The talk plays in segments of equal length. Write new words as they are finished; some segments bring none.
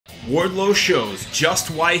Wardlow shows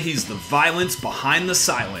just why he's the violence behind the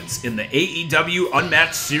silence in the AEW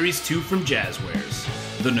Unmatched Series 2 from Jazwares.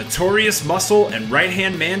 The notorious muscle and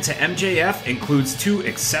right-hand man to MJF includes two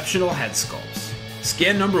exceptional head sculpts.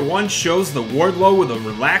 Scan number 1 shows the Wardlow with a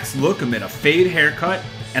relaxed look amid a fade haircut,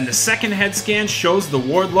 and the second head scan shows the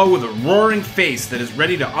Wardlow with a roaring face that is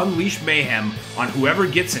ready to unleash mayhem on whoever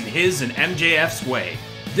gets in his and MJF's way.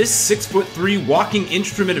 This 6'3" walking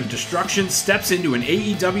instrument of destruction steps into an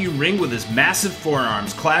AEW ring with his massive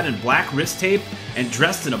forearms clad in black wrist tape and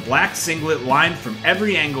dressed in a black singlet lined from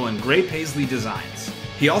every angle in gray paisley designs.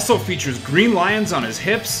 He also features green lions on his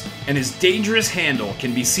hips, and his dangerous handle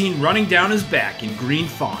can be seen running down his back in green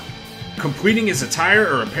fawn. Completing his attire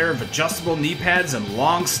are a pair of adjustable knee pads and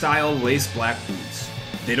long style lace black boots.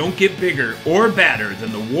 They don't get bigger or badder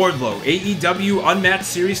than the Wardlow AEW Unmatched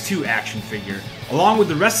Series 2 action figure, along with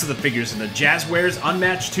the rest of the figures in the Jazwares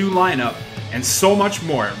Unmatched 2 lineup, and so much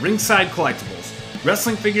more at Ringside Collectibles,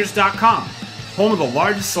 WrestlingFigures.com, home of the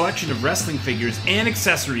largest selection of wrestling figures and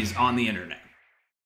accessories on the internet.